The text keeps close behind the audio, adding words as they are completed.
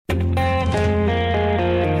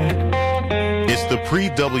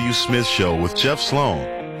pre-W. Smith Show with Jeff Sloan,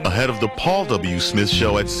 ahead of the Paul W. Smith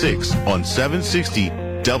Show at 6 on 760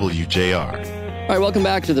 WJR. All right, welcome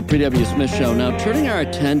back to the pre-W. Smith Show. Now, turning our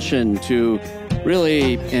attention to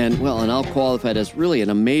really, and I'll qualify it as really an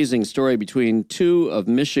amazing story between two of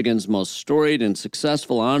Michigan's most storied and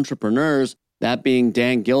successful entrepreneurs, that being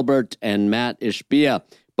Dan Gilbert and Matt Ishbia.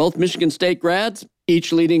 Both Michigan State grads,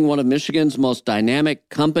 each leading one of Michigan's most dynamic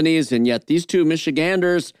companies, and yet these two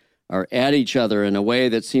Michiganders are at each other in a way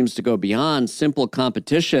that seems to go beyond simple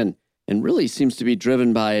competition and really seems to be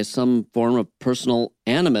driven by some form of personal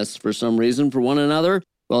animus for some reason for one another.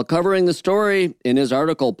 Well, covering the story in his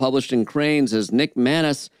article published in Crain's is Nick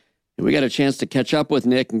Manis. And we got a chance to catch up with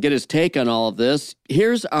Nick and get his take on all of this.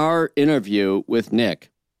 Here's our interview with Nick.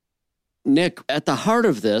 Nick, at the heart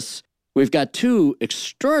of this, we've got two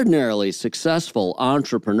extraordinarily successful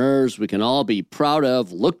entrepreneurs we can all be proud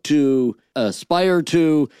of, look to, aspire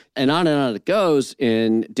to, and on it goes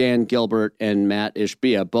in Dan Gilbert and Matt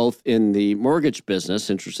Ishbia, both in the mortgage business.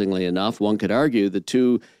 Interestingly enough, one could argue the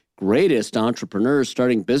two greatest entrepreneurs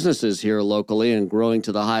starting businesses here locally and growing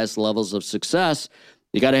to the highest levels of success.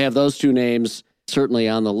 You got to have those two names certainly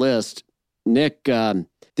on the list. Nick,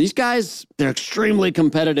 these guys, they're extremely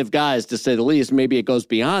competitive guys, to say the least. Maybe it goes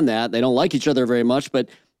beyond that. They don't like each other very much, but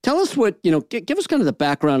tell us what, give us kind of the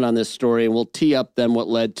background on this story, and we'll tee up then what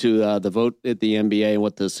led to the vote at the NBA and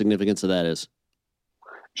what the significance of that is.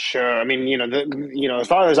 Sure. I mean, as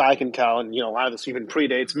far as I can tell, and, a lot of this even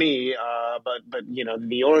predates me, but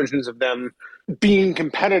the origins of them being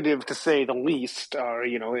competitive, to say the least, are,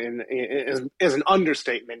 is an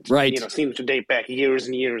understatement. Right. Seems to date back years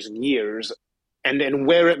and years and years. And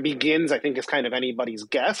where it begins, I think, is kind of anybody's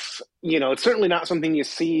guess. It's certainly not something you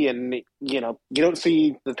see, and, you don't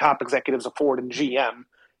see the top executives of Ford and GM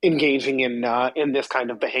engaging in this kind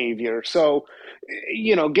of behavior. So,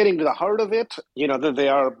 getting to the heart of it, that they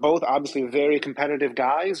are both obviously very competitive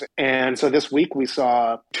guys. And so this week we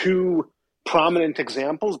saw two prominent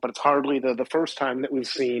examples, but it's hardly the first time that we've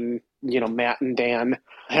seen, Matt and Dan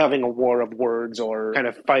having a war of words or kind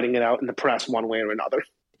of fighting it out in the press one way or another.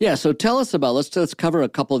 Yeah, so tell us about, let's cover a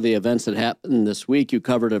couple of the events that happened this week. You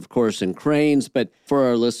covered, of course, in Crain's, but for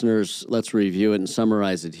our listeners, let's review it and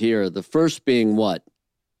summarize it here. The first being what?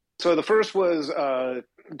 So the first was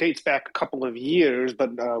dates back a couple of years, but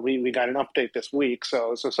we got an update this week.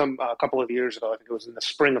 So a couple of years ago, I think it was in the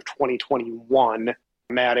spring of 2021,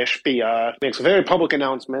 Matt Ishbia makes a very public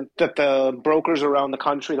announcement that the brokers around the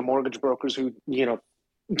country, the mortgage brokers who,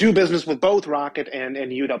 do business with both Rocket and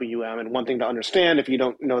UWM. And one thing to understand, if you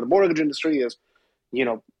don't know the mortgage industry, is,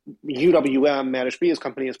 UWM, Matt Ishbia's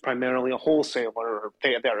company, is primarily a wholesaler, or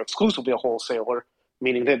they're exclusively a wholesaler,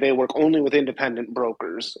 meaning that they work only with independent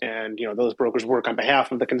brokers. And, those brokers work on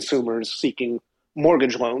behalf of the consumers seeking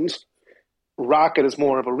mortgage loans. Rocket is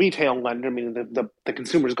more of a retail lender, meaning that the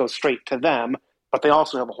consumers go straight to them, but they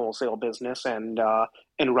also have a wholesale business, and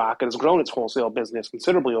Rocket has grown its wholesale business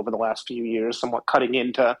considerably over the last few years, somewhat cutting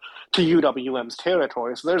into UWM's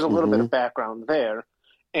territory. So there's a little bit of background there.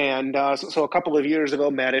 And so a couple of years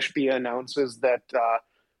ago, Matt Ishbia announces that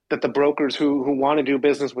the brokers who want to do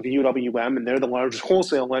business with UWM, and they're the largest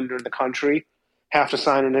wholesale lender in the country, have to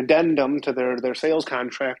sign an addendum to their sales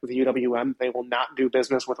contract with UWM. They will not do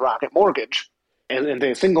business with Rocket Mortgage. And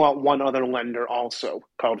they single out one other lender also,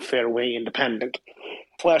 called Fairway Independent.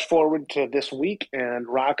 Flash forward to this week, and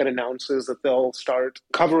Rocket announces that they'll start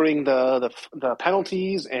covering the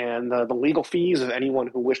penalties and the legal fees of anyone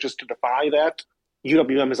who wishes to defy that.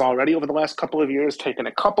 UWM has already, over the last couple of years, taken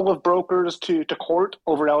a couple of brokers to court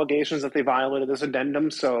over allegations that they violated this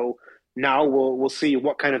addendum. So now we'll see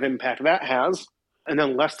what kind of impact that has. And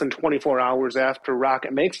then less than 24 hours after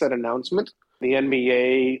Rocket makes that announcement, the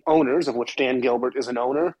NBA owners, of which Dan Gilbert is an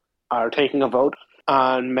owner, are taking a vote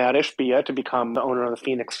on Matt Ishbia to become the owner of the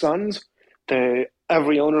Phoenix Suns.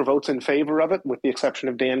 Every owner votes in favor of it, with the exception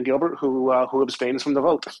of Dan Gilbert, who abstains from the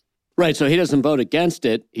vote. Right, so he doesn't vote against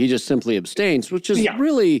it. He just simply abstains, which is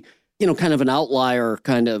really, kind of an outlier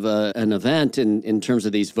kind of an event in terms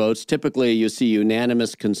of these votes. Typically, you see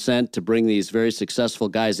unanimous consent to bring these very successful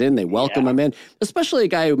guys in. They welcome them in, especially a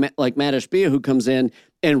guy like Matt Ishbia, who comes in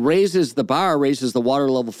and raises the water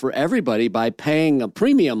level for everybody by paying a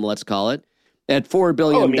premium, let's call it, at $4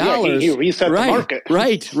 billion. He reset the market.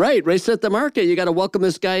 Right. Reset the market. You got to welcome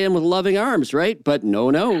this guy in with loving arms, right? But no,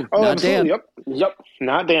 not absolutely. Dan. Yep,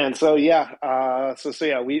 not Dan. So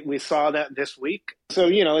we saw that this week. So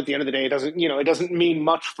at the end of the day, it doesn't mean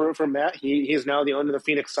much for Matt. He is now the owner of the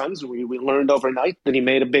Phoenix Suns. We learned overnight that he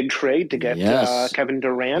made a big trade to get Kevin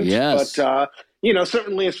Durant. Yes. But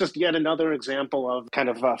Certainly it's just yet another example of kind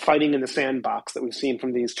of fighting in the sandbox that we've seen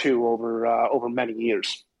from these two over many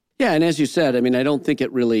years. Yeah, and as you said, I mean, I don't think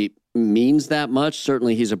it really means that much.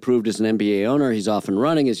 Certainly he's approved as an NBA owner. He's off and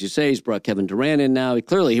running, as you say. He's brought Kevin Durant in now.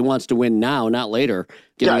 Clearly he wants to win now, not later,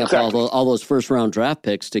 giving up all those first-round draft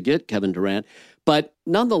picks to get Kevin Durant. But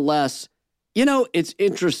nonetheless, it's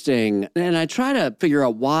interesting, and I try to figure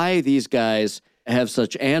out why these guys have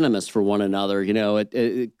such animus for one another.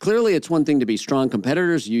 Clearly it's one thing to be strong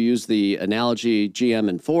competitors. You use the analogy GM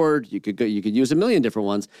and Ford. You could use a million different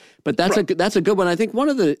ones, but that's a good one. I think one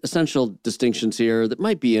of the essential distinctions here that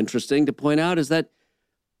might be interesting to point out is that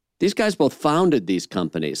these guys both founded these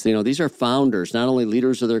companies. These are founders, not only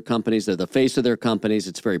leaders of their companies, they're the face of their companies.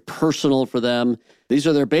 It's very personal for them. These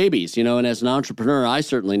are their babies, and as an entrepreneur, I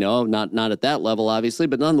certainly know, not at that level, obviously,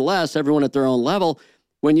 but nonetheless, everyone at their own level.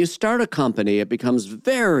 When you start a company, it becomes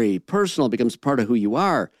very personal, it becomes part of who you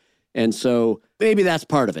are. And so maybe that's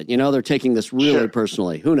part of it. They're taking this really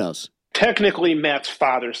personally. Who knows? Technically, Matt's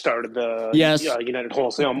father started the United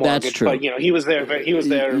Wholesale Mortgage. That's true. But, he was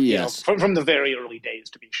there yes. From the very early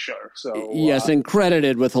days, to be sure. So yes, and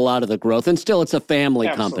credited with a lot of the growth. And still, it's a family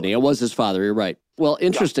company. It was his father. You're right. Well,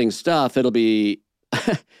 interesting stuff. It'll be...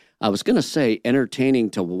 I was going to say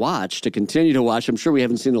entertaining to watch, to continue to watch. I'm sure we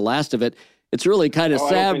haven't seen the last of it. It's really kind of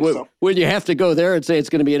sad when you have to go there and say it's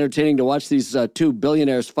going to be entertaining to watch these two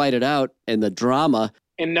billionaires fight it out and the drama.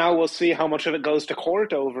 And now we'll see how much of it goes to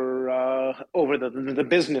court over the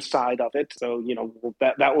business side of it. So,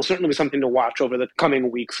 that will certainly be something to watch over the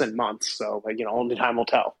coming weeks and months. So, only time will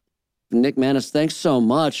tell. Nick Manis, thanks so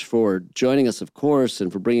much for joining us, of course,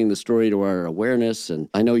 and for bringing the story to our awareness. And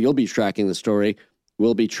I know you'll be tracking the story.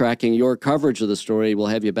 We'll be tracking your coverage of the story. We'll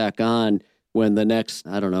have you back on when the next,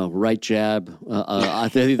 right jab,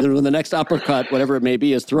 when the next uppercut, whatever it may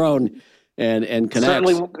be, is thrown and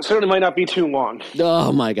connects. Certainly might not be too long.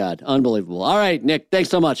 Oh, my God. Unbelievable. All right, Nick, thanks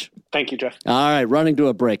so much. Thank you, Jeff. All right, running to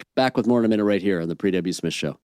a break. Back with more in a minute right here on the Pre-W. Smith Show.